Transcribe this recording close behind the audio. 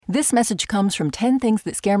This message comes from 10 Things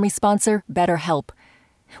That Scare Me sponsor BetterHelp.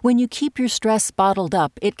 When you keep your stress bottled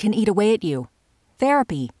up, it can eat away at you.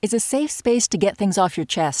 Therapy is a safe space to get things off your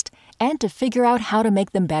chest and to figure out how to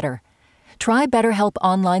make them better. Try BetterHelp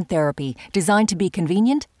Online Therapy, designed to be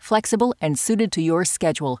convenient, flexible, and suited to your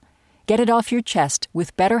schedule. Get it off your chest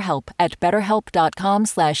with BetterHelp at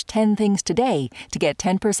betterhelp.com/10things today to get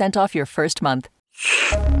 10% off your first month.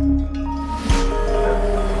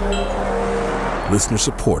 Listener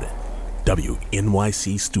supported.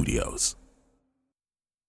 WNYC Studios.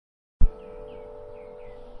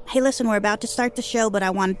 Hey, listen, we're about to start the show, but I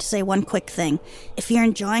wanted to say one quick thing. If you're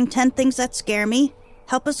enjoying 10 Things That Scare Me,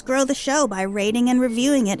 help us grow the show by rating and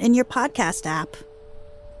reviewing it in your podcast app.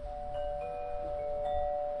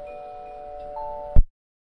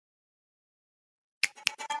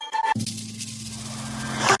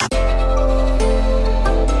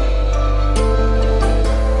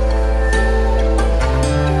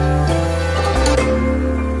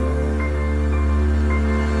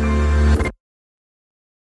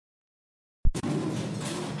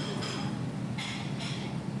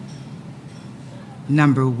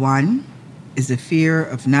 Number 1 is a fear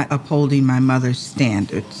of not upholding my mother's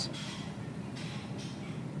standards.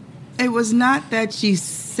 It was not that she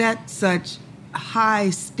set such high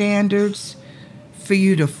standards for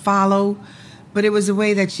you to follow, but it was the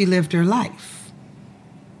way that she lived her life.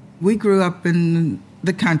 We grew up in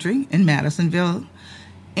the country, in Madisonville,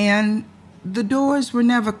 and the doors were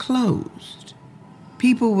never closed.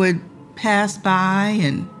 People would pass by,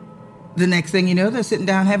 and the next thing you know, they're sitting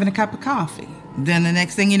down having a cup of coffee. Then the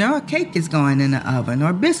next thing you know, a cake is going in the oven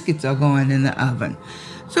or biscuits are going in the oven.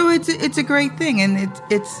 So it's a great thing, and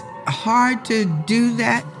it's hard to do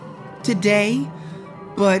that today,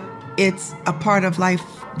 but it's a part of life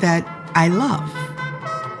that I love.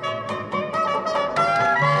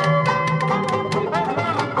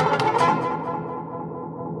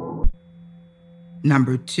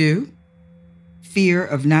 Number 2, fear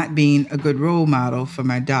of not being a good role model for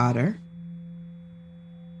my daughter.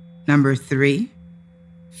 Number 3,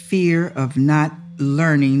 fear of not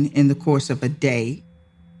learning in the course of a day.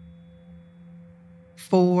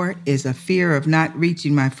 4 is a fear of not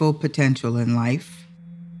reaching my full potential in life.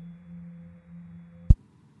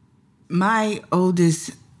 My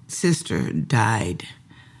oldest sister died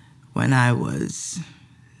when I was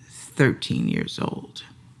 13 years old.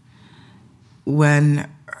 When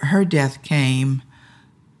her death came,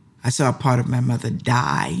 I saw a part of my mother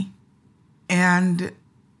die, and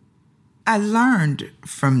I learned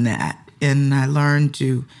from that, and I learned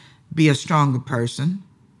to be a stronger person.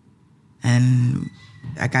 And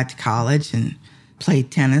I got to college and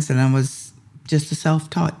played tennis, and I was just a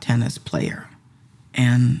self-taught tennis player.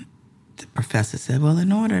 And the professor said, well,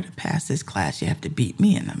 in order to pass this class, you have to beat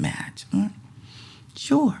me in a match.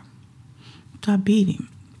 Sure. So I beat him.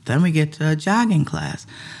 Then we get to a jogging class,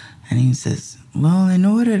 and he says, well, in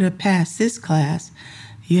order to pass this class,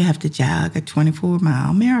 you have to jog a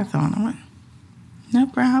 24-mile marathon. I went, no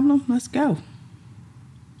problem, let's go.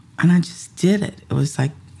 And I just did it. It was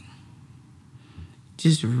like,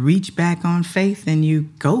 just reach back on faith and you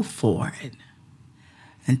go for it.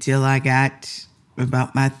 Until I got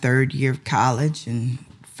about my 3rd year of college and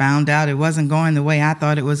found out it wasn't going the way I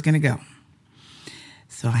thought it was going to go.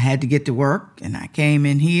 So I had to get to work, and I came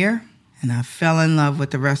in here, and I fell in love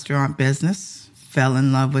with the restaurant business, fell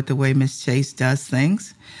in love with the way Miss Chase does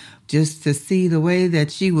things. Just to see the way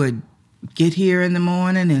that she would get here in the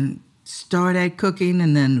morning and start at cooking,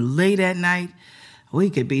 and then late at night, we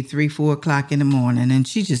could be 3, 4 o'clock in the morning, and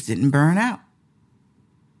she just didn't burn out.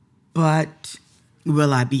 But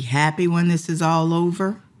will I be happy when this is all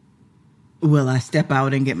over? Will I step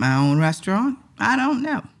out and get my own restaurant? I don't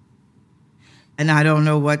know. And I don't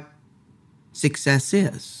know what success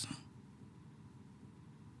is.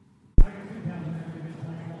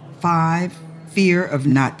 5, fear of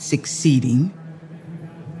not succeeding.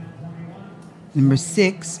 Number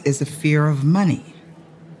 6 is a fear of money.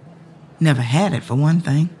 Never had it, for one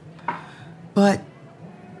thing. But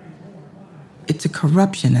it's a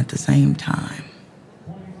corruption at the same time,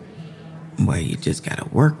 where you just gotta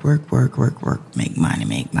work, make money.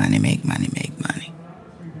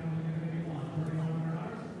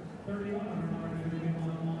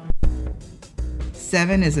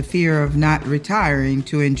 7 is a fear of not retiring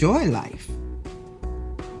to enjoy life.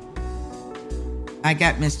 I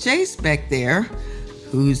got Miss Chase back there,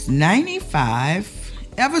 who's 95,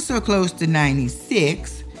 ever so close to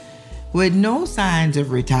 96, with no signs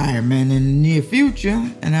of retirement in the near future.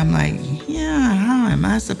 And I'm like, yeah, how am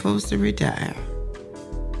I supposed to retire?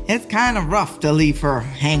 It's kind of rough to leave her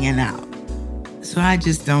hanging out. So I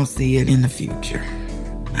just don't see it in the future.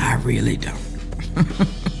 I really don't.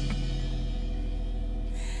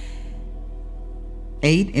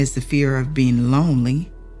 8 is the fear of being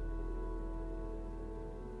lonely.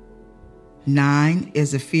 9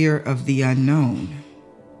 is a fear of the unknown.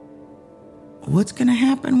 What's going to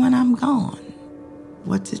happen when I'm gone?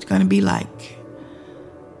 What's it going to be like?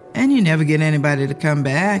 And you never get anybody to come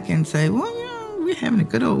back and say, well, you know, we're having a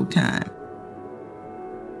good old time.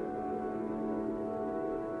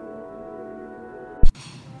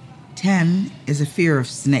 10 is a fear of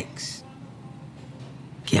snakes.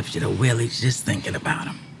 Gives you the willies just thinking about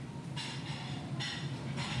them.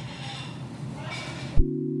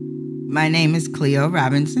 My name is Cleo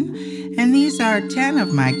Robinson, and these are 10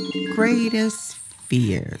 of my greatest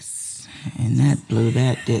fears. And that blew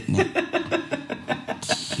that, didn't it?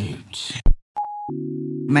 Shoot.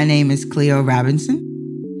 My name is Cleo Robinson,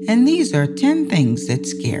 and these are 10 things that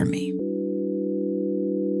scare me.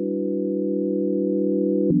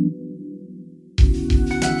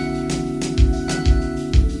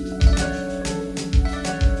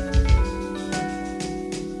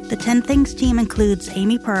 The 10 Things team includes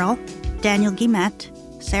Amy Pearl, Daniel Guillemette,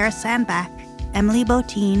 Sarah Sandbach, Emily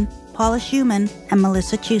Botine, Paula Schumann, and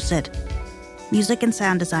Melissa Chusett. Music and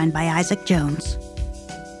sound design by Isaac Jones.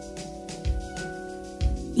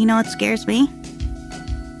 You know what scares me?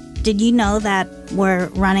 Did you know that we're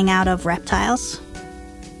running out of reptiles?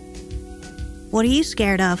 What are you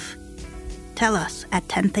scared of? Tell us at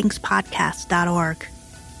 10thingspodcast.org.